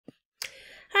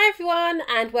Hi everyone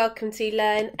and welcome to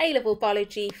Learn A-Level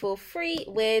Biology for free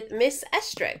with Miss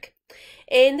Estrick.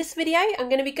 In this video I'm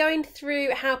going to be going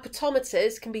through how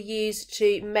potometers can be used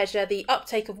to measure the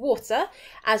uptake of water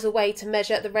as a way to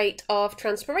measure the rate of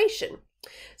transpiration.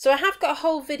 So I have got a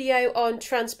whole video on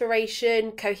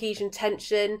transpiration, cohesion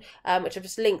tension, which I've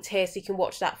just linked here so you can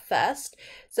watch that first.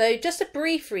 So just a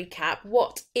brief recap,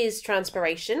 what is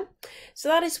transpiration? So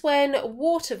that is when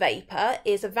water vapour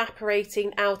is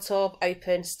evaporating out of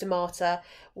open stomata,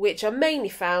 which are mainly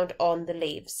found on the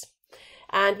leaves.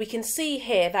 And we can see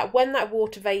here that when that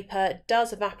water vapour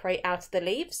does evaporate out of the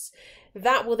leaves,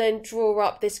 that will then draw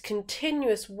up this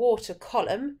continuous water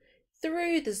column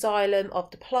through the xylem of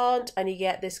the plant, and you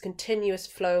get this continuous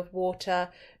flow of water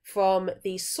from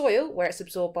the soil where it's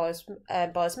absorbed by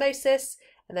osmosis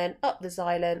and then up the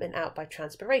xylem and out by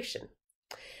transpiration.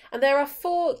 And there are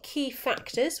four key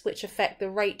factors which affect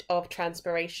the rate of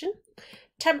transpiration: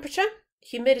 temperature,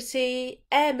 humidity,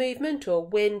 air movement or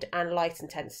wind, and light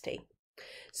intensity.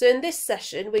 So in this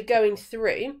session we're going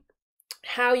through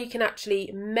how you can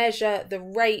actually measure the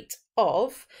rate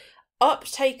of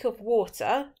uptake of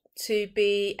water to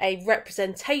be a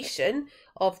representation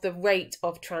of the rate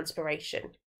of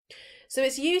transpiration. So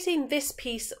it's using this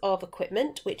piece of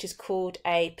equipment which is called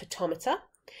a potometer,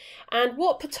 and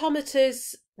what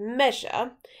potometers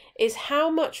measure is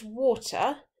how much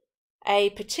water a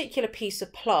particular piece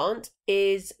of plant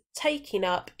is taking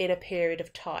up in a period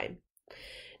of time.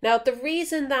 Now the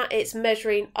reason that it's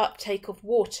measuring uptake of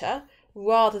water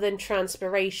rather than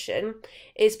transpiration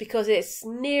is because it's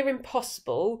near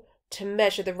impossible to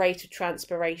measure the rate of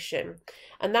transpiration,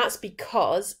 and that's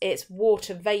because it's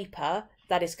water vapour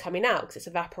that is coming out because it's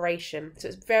evaporation, so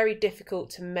it's very difficult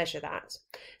to measure that.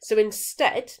 So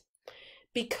instead,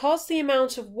 because the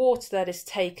amount of water that is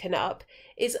taken up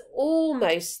is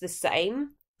almost the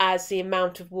same as the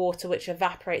amount of water which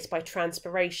evaporates by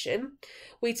transpiration,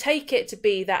 we take it to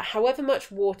be that however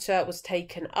much water was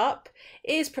taken up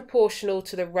is proportional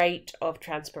to the rate of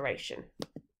transpiration.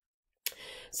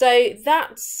 So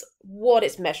that's what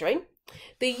it's measuring.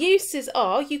 The uses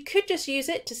are, you could just use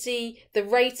it to see the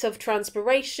rate of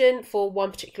transpiration for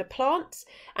one particular plant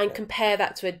and compare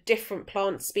that to a different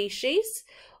plant species,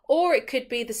 or it could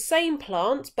be the same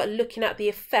plant but looking at the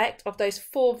effect of those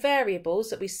four variables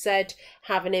that we said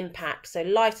have an impact. So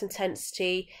light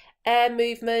intensity, air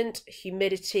movement,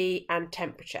 humidity and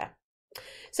temperature.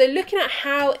 So looking at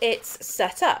how it's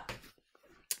set up.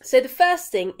 So the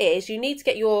first thing is you need to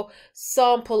get your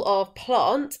sample of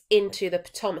plant into the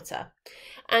potometer,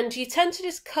 and you tend to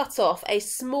just cut off a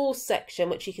small section,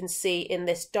 which you can see in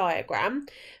this diagram,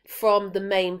 from the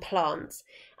main plant.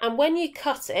 And when you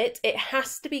cut it, it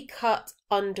has to be cut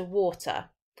underwater.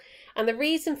 And the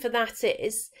reason for that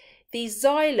is the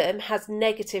xylem has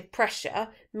negative pressure,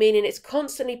 meaning it's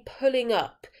constantly pulling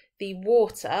up the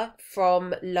water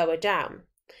from lower down.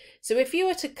 So if you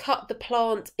were to cut the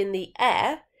plant in the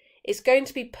air, it's going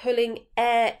to be pulling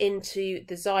air into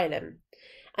the xylem,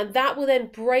 and that will then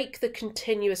break the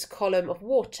continuous column of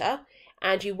water,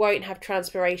 and you won't have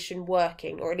transpiration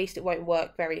working, or at least it won't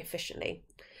work very efficiently.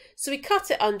 So we cut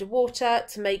it underwater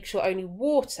to make sure only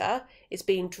water is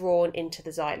being drawn into the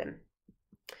xylem.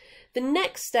 The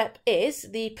next step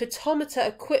is the potometer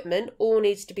equipment all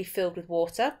needs to be filled with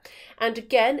water, and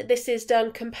again this is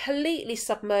done completely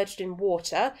submerged in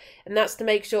water, and that's to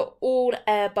make sure all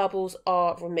air bubbles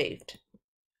are removed.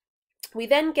 We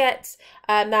then get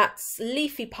that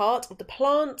leafy part of the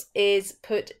plant is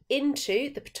put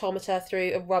into the potometer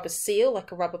through a rubber seal,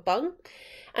 like a rubber bung,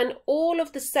 and all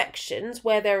of the sections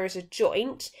where there is a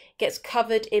joint gets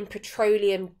covered in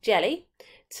petroleum jelly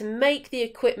to make the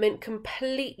equipment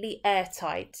completely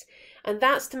airtight, and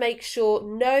that's to make sure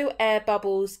no air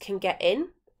bubbles can get in,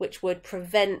 which would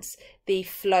prevent the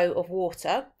flow of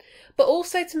water, but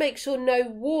also to make sure no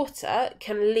water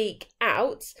can leak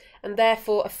out and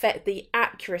therefore affect the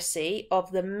accuracy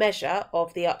of the measure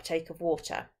of the uptake of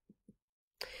water.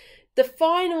 The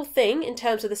final thing in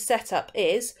terms of the setup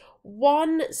is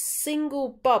one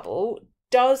single bubble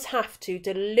does have to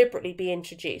deliberately be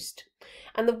introduced.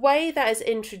 And the way that is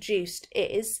introduced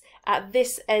is at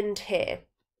this end here.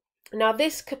 Now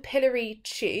this capillary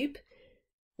tube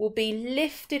will be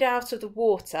lifted out of the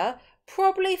water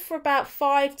probably for about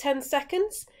 5-10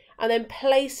 seconds and then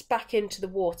placed back into the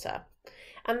water.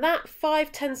 And that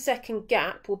 5-10 second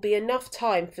gap will be enough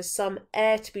time for some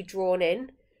air to be drawn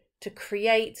in to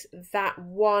create that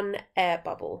one air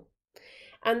bubble.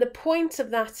 And the point of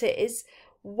that is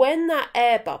when that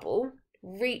air bubble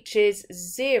reaches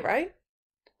 0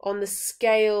 on the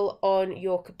scale on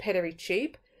your capillary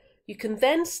tube, you can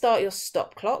then start your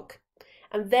stop clock,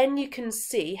 and then you can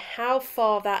see how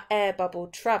far that air bubble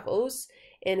travels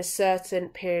in a certain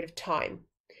period of time.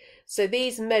 So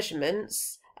these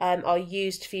measurements are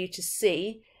used for you to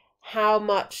see how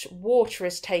much water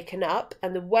is taken up,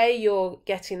 and the way you're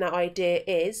getting that idea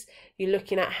is you're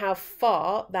looking at how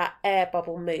far that air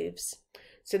bubble moves.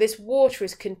 So this water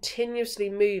is continuously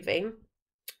moving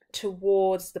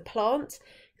towards the plant,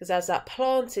 because as that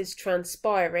plant is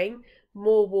transpiring,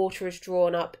 more water is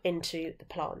drawn up into the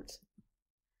plant.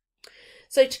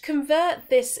 So to convert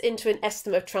this into an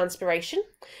estimate of transpiration,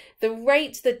 the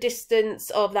rate the distance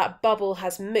of that bubble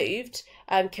has moved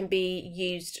can be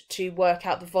used to work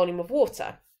out the volume of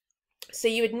water. So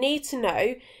you would need to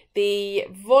know the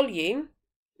volume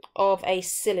of a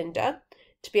cylinder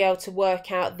to be able to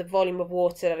work out the volume of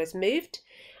water that has moved,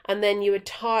 and then you would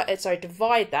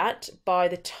divide that by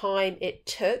the time it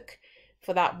took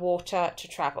for that water to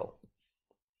travel.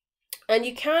 And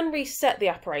you can reset the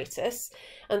apparatus,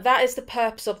 and that is the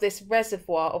purpose of this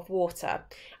reservoir of water.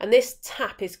 And this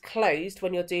tap is closed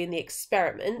when you're doing the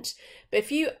experiment, but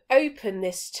if you open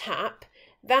this tap,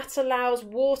 that allows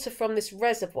water from this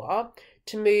reservoir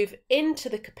to move into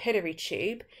the capillary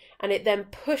tube, and it then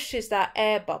pushes that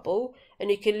air bubble,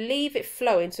 and you can leave it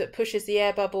flowing so it pushes the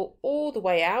air bubble all the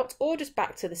way out or just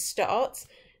back to the start,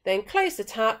 then close the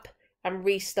tap and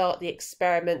restart the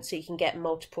experiment so you can get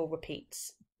multiple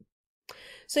repeats.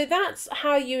 So that's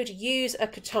how you would use a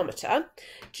potometer.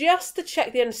 Just to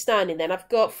check the understanding then, I've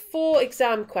got 4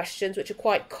 exam questions which are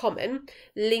quite common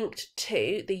linked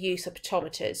to the use of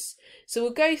potometers. So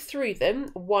we'll go through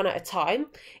them one at a time.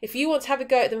 If you want to have a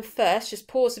go at them first, just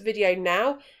pause the video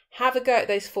now, have a go at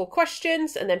those 4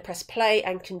 questions and then press play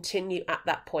and continue at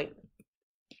that point.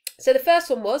 So the first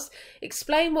one was,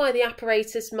 explain why the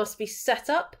apparatus must be set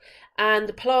up and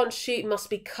the plant chute must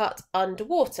be cut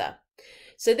underwater.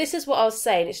 So this is what I was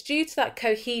saying, it's due to that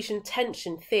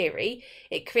cohesion-tension theory,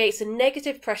 it creates a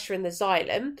negative pressure in the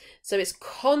xylem, so it's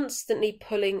constantly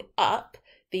pulling up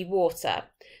the water.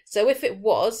 So if it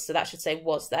was, so that should say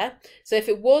was there, so if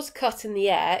it was cut in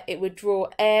the air, it would draw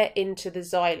air into the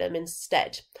xylem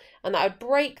instead, and that would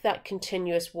break that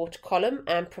continuous water column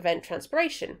and prevent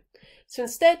transpiration. So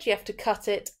instead you have to cut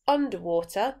it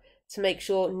underwater to make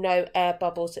sure no air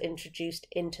bubbles are introduced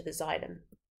into the xylem.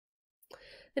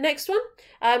 The next one,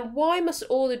 why must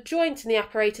all the joints in the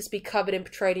apparatus be covered in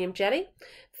petroleum jelly?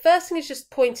 First thing is just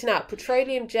pointing out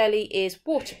petroleum jelly is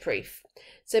waterproof.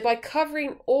 So by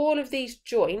covering all of these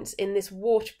joints in this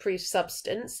waterproof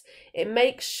substance, it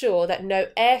makes sure that no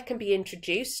air can be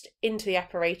introduced into the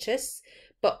apparatus,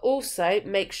 but also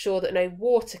makes sure that no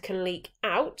water can leak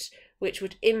out, which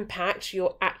would impact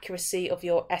your accuracy of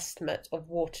your estimate of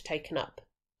water taken up.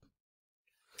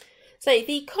 So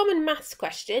the common maths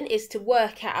question is to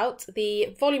work out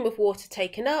the volume of water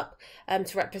taken up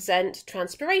to represent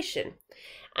transpiration.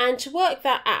 And to work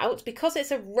that out, because it's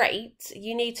a rate,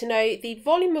 you need to know the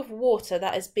volume of water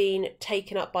that has been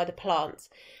taken up by the plant.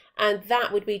 And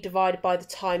that would be divided by the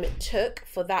time it took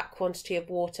for that quantity of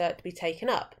water to be taken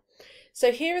up.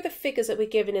 So here are the figures that we're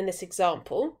given in this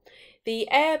example. The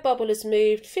air bubble has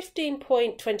moved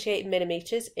 15.28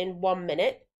 millimetres in 1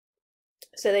 minute.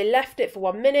 So they left it for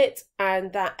 1 minute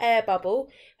and that air bubble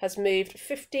has moved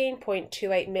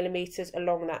 15.28 millimetres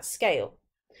along that scale.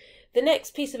 The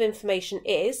next piece of information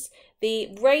is the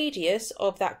radius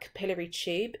of that capillary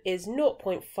tube is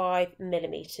 0.5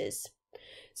 millimetres.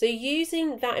 So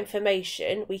using that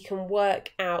information we can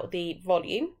work out the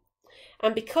volume,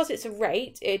 and because it's a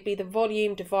rate it'd be the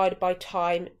volume divided by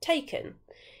time taken.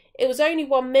 It was only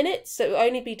 1 minute, so it will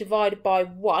only be divided by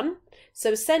 1.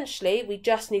 So essentially, we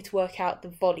just need to work out the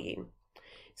volume.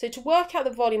 So to work out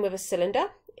the volume of a cylinder,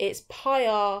 it's pi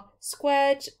r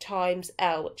squared times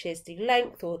L, which is the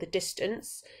length or the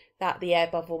distance that the air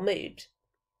bubble moved.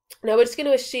 Now we're just going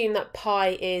to assume that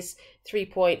pi is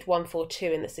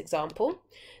 3.142 in this example.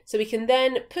 So we can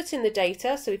then put in the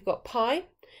data. So we've got pi,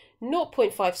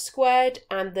 0.5 squared,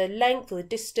 and the length or the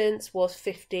distance was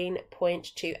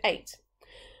 15.28.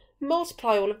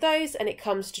 Multiply all of those and it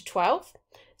comes to 12.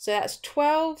 So that's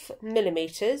 12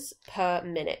 millimetres per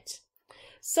minute.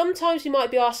 Sometimes you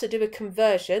might be asked to do a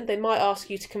conversion. They might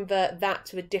ask you to convert that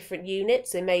to a different unit.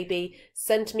 So maybe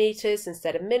centimetres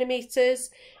instead of millimetres.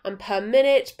 And per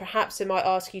minute, perhaps they might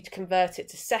ask you to convert it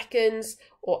to seconds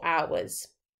or hours.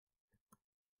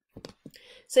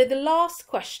 So the last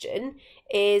question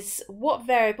is, what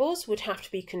variables would have to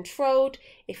be controlled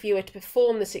if you were to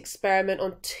perform this experiment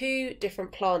on 2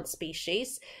 different plant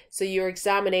species? So you're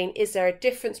examining, is there a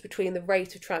difference between the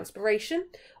rate of transpiration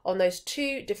on those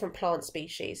 2 different plant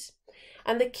species?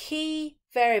 And the key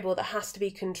variable that has to be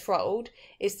controlled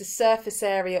is the surface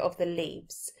area of the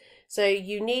leaves. So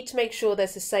you need to make sure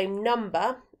there's the same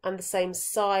number and the same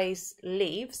size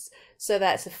leaves so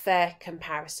that's a fair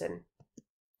comparison.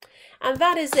 And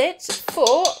that is it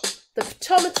for the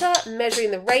potometer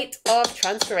measuring the rate of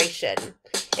transpiration.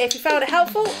 If you found it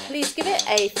helpful, please give it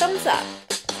a thumbs up.